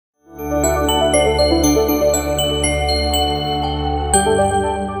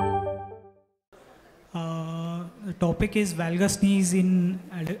topic is valgus knees in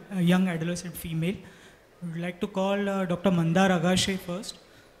a young adolescent female. We would like to call Dr. Mandar Agashe first.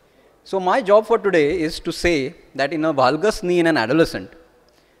 So my job for today is to say that in a valgus knee in an adolescent,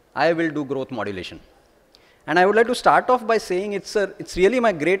 I will do growth modulation. And I would like to start off by saying it's really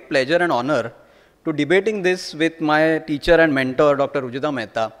my great pleasure and honor to debating this with my teacher and mentor, Dr. Rujita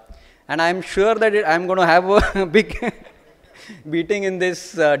Mehta. And I'm sure that I'm going to have a big beating in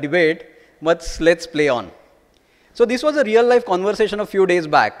this debate, but let's play on. So this was a real life conversation a few days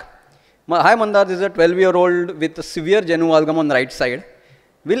back. Hi Mandar, this is a 12-year-old with a severe genu valgum on the right side.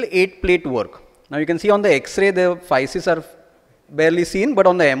 Will 8-plate work? Now you can see on the X-ray the physes are barely seen, but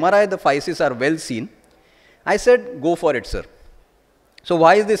on the MRI the physes are well seen. I said, go for it, sir. So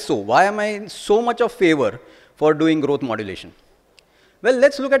why is this so? Why am I in so much of favor for doing growth modulation? Well,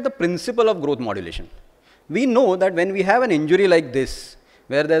 let's look at the principle of growth modulation. We know that when we have an injury like this,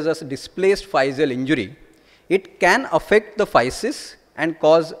 where there's a displaced physeal injury, it can affect the physis and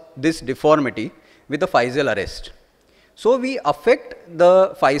cause this deformity with a physeal arrest. So we affect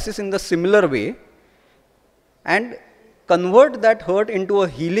the physis in the similar way and convert that hurt into a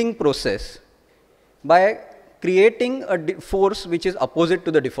healing process by creating a force which is opposite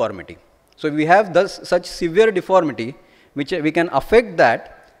to the deformity. So we have thus such severe deformity which we can affect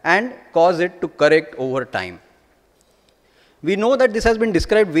that and cause it to correct over time. We know that this has been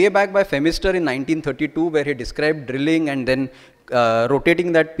described way back by Phemister in 1932, where he described drilling and then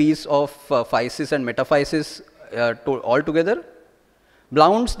rotating that piece of physis and metaphysis all together.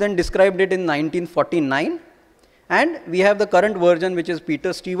 Blounds then described it in 1949. And we have the current version, which is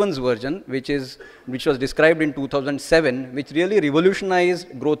Peter Stevens' version, which was described in 2007, which really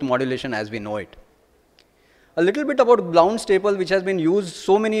revolutionized growth modulation as we know it. A little bit about Blount's staple, which has been used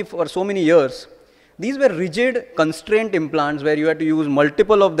for so many years. These were rigid, constraint implants where you had to use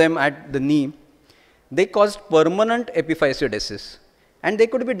multiple of them at the knee. They caused permanent epiphysiodesis, and they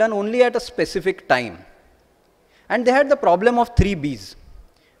could be done only at a specific time. And they had the problem of 3 Bs.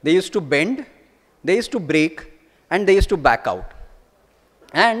 They used to bend, they used to break, and they used to back out.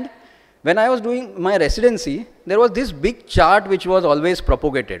 And when I was doing my residency, there was this big chart which was always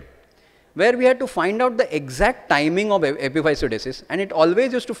propagated, where we had to find out the exact timing of epiphysiodesis, and it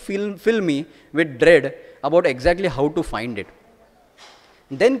always used to fill me with dread about exactly how to find it.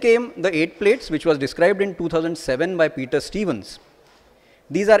 Then came the 8 plates, which was described in 2007 by Peter Stevens.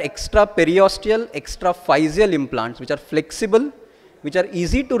 These are extra periosteal, extra physeal implants, which are flexible, which are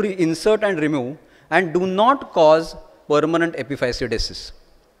easy to insert and remove, and do not cause permanent epiphysiodesis.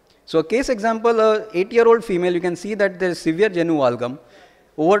 So a case example, a 8-year-old female, you can see that there is severe genu valgum.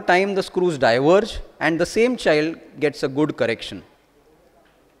 Over time, the screws diverge, and the same child gets a good correction.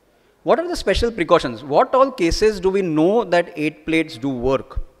 What are the special precautions? What all cases do we know that 8 plates do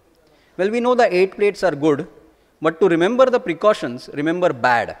work? Well, we know the 8 plates are good, but to remember the precautions, remember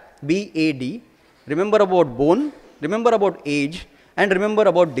BAD, B-A-D, remember about bone, remember about age, and remember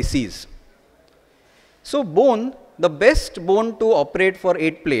about disease. So bone, the best bone to operate for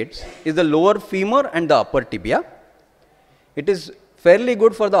 8 plates is the lower femur and the upper tibia. It is fairly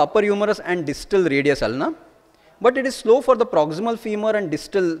good for the upper humerus and distal radius ulna, but it is slow for the proximal femur and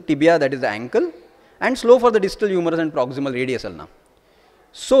distal tibia, that is the ankle, and slow for the distal humerus and proximal radius ulna.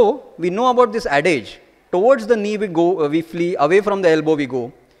 So we know about this adage, towards the knee we go, we flee, away from the elbow we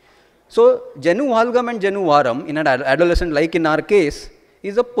go. So genu valgum and genu varum in an adolescent, like in our case,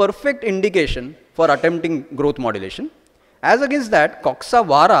 is a perfect indication for attempting growth modulation. As against that, coxa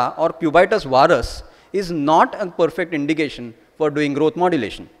vara or cubitus varus is not a perfect indication for doing growth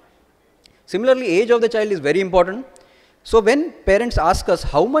modulation. Similarly, age of the child is very important. So when parents ask us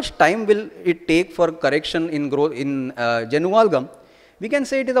how much time will it take for correction in growth in genu valgum, we can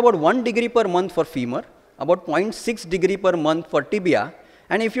say it is about 1 degree per month for femur, about 0.6 degree per month for tibia,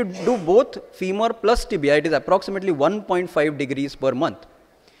 and if you do both femur plus tibia, it is approximately 1.5 degrees per month.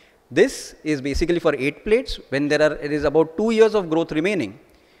 This is basically for 8 plates when it is about 2 years of growth remaining.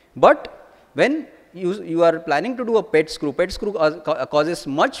 But when you are planning to do a PET screw causes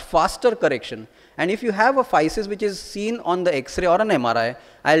much faster correction. And if you have a physis which is seen on the X-ray or an MRI,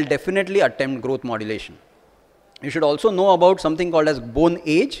 I'll definitely attempt growth modulation. You should also know about something called as bone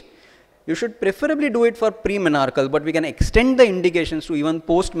age. You should preferably do it for pre-menarchal, but we can extend the indications to even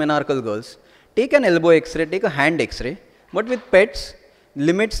post-menarchal girls. Take an elbow X-ray, take a hand X-ray, but with PETs,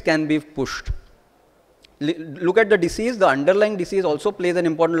 limits can be pushed. Look at the disease. The underlying disease also plays an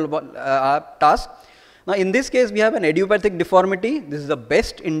important task. Now in this case, we have an idiopathic deformity. This is the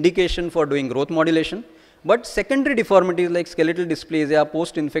best indication for doing growth modulation. But secondary deformities like skeletal dysplasia,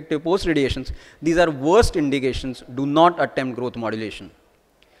 post-infective, post-radiations, these are worst indications. Do not attempt growth modulation.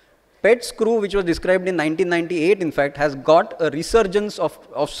 PET screw, which was described in 1998, in fact, has got a resurgence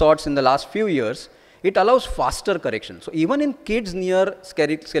of sorts in the last few years. It allows faster correction. So even in kids near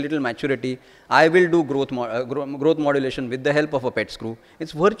skeletal maturity, I will do growth modulation with the help of a PET screw.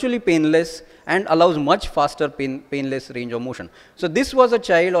 It's virtually painless and allows much faster painless range of motion. So this was a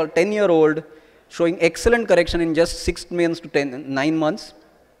child or 10-year-old showing excellent correction in just 6 months to 9 months.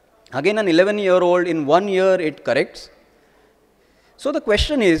 Again, an 11-year-old, in 1 year it corrects. So the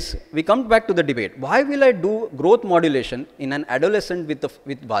question is, we come back to the debate. Why will I do growth modulation in an adolescent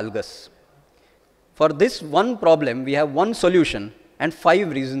with valgus? For this one problem, we have one solution and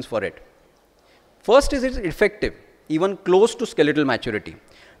 5 reasons for it. First is it's effective, even close to skeletal maturity.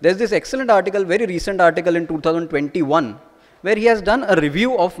 There's this excellent article, very recent article in 2021, where he has done a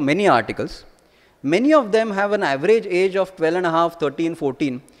review of many articles. Many of them have an average age of 12.5, 13,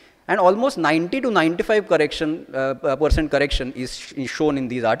 14, and almost 90 to 95% correction is shown in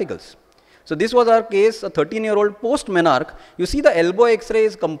these articles. So this was our case, a 13-year-old post-menarche. You see the elbow X-ray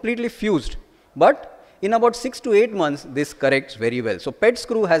is completely fused, but in about 6 to 8 months, this corrects very well. So PET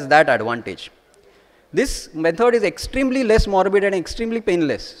screw has that advantage. This method is extremely less morbid and extremely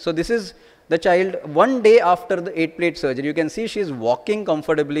painless. So this is the child 1 day after the 8-plate surgery. You can see she is walking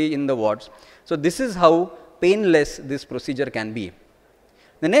comfortably in the wards. So this is how painless this procedure can be.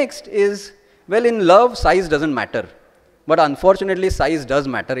 The next is, well, in love, size doesn't matter. But unfortunately, size does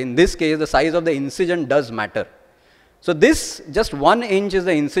matter. In this case, the size of the incision does matter. So this, just 1 inch is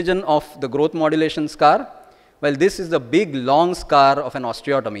the incision of the growth modulation scar, while this is the big long scar of an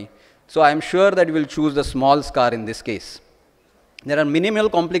osteotomy. So I am sure that you will choose the small scar in this case. There are minimal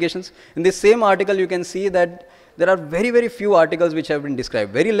complications. In this same article, you can see that there are very, very few articles which have been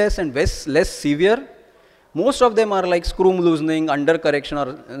described. Very less and less severe. Most of them are like screw loosening, under correction,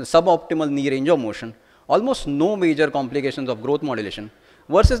 or suboptimal knee range of motion. Almost no major complications of growth modulation.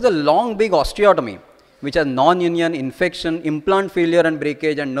 Versus the long, big osteotomy, which has non-union, infection, implant failure and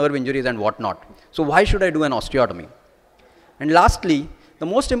breakage, and nerve injuries and whatnot. So why should I do an osteotomy? And lastly, the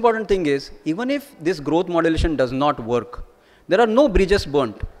most important thing is, even if this growth modulation does not work, there are no bridges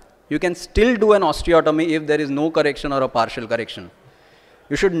burnt. You can still do an osteotomy if there is no correction or a partial correction.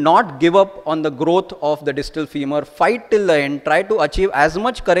 You should not give up on the growth of the distal femur. Fight till the end. Try to achieve as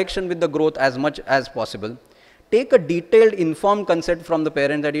much correction with the growth as much as possible. Take a detailed, informed consent from the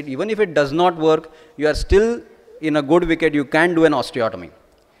parent that even if it does not work, you are still in a good wicket, you can do an osteotomy.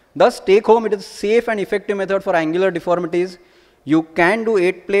 Thus, take home, it is a safe and effective method for angular deformities. You can do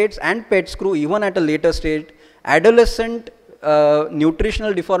 8 plates and PET screw even at a later stage. Adolescent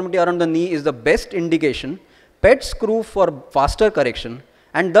nutritional deformity around the knee is the best indication. PET screw for faster correction.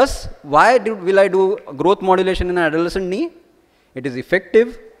 And thus, why will I do growth modulation in an adolescent knee? It is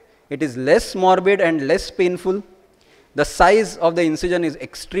effective. It is less morbid and less painful. The size of the incision is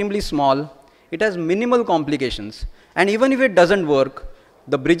extremely small. It has minimal complications. And even if it doesn't work,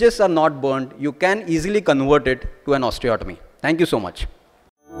 the bridges are not burnt. You can easily convert it to an osteotomy. Thank you so much.